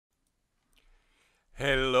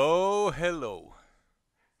Hello, hello.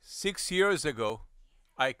 6 years ago,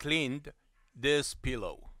 I cleaned this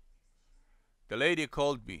pillow. The lady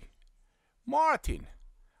called me, "Martin,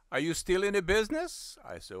 are you still in the business?"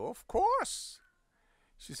 I said, "Of course."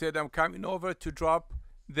 She said, "I'm coming over to drop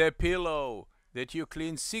the pillow that you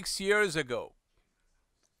cleaned 6 years ago."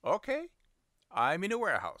 Okay, I'm in a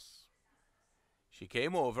warehouse. She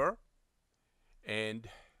came over and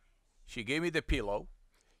she gave me the pillow.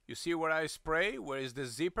 You see where I spray? Where is the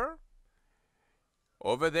zipper?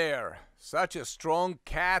 Over there. Such a strong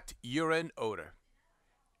cat urine odor.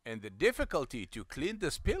 And the difficulty to clean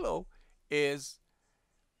this pillow is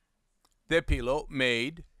the pillow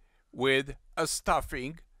made with a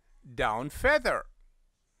stuffing down feather.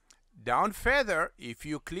 Down feather, if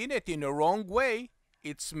you clean it in the wrong way,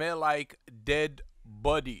 it smells like dead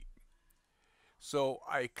body. So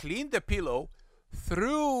I clean the pillow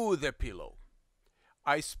through the pillow.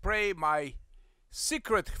 I spray my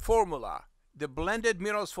secret formula, the blended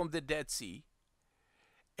minerals from the Dead Sea,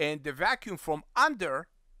 and the vacuum from under,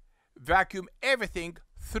 vacuum everything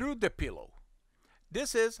through the pillow.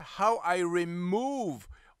 This is how I remove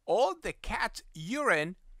all the cat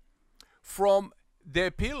urine from the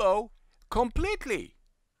pillow completely.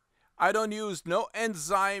 I don't use no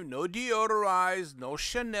enzyme, no deodorizer, no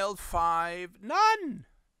Chanel 5, none.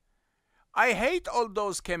 I hate all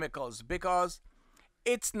those chemicals because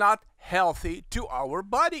it's not healthy to our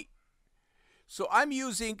body. So I'm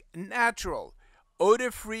using natural,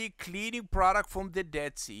 odor-free cleaning product from the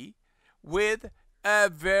Dead Sea with a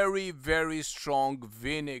very, very strong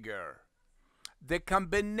vinegar. The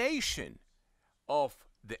combination of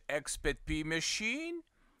the XpetPee machine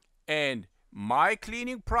and my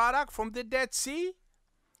cleaning product from the Dead Sea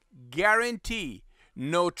guarantee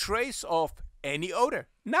no trace of any odor,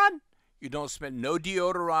 none. You don't smell no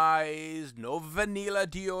deodorize, no vanilla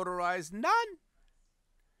deodorize, none.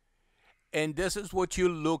 And this is what you're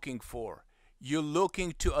looking for. You're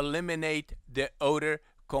looking to eliminate the odor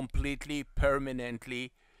completely,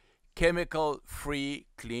 permanently, chemical-free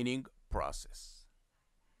cleaning process.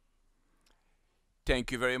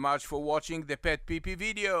 Thank you very much for watching the PetPeePee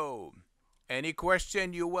video. Any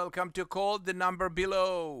question, you're welcome to call the number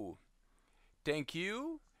below. Thank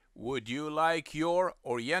you. Would you like your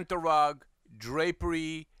Oriental rug,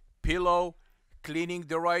 drapery, pillow cleaning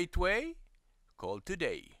the right way? Call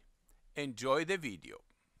today. Enjoy the video.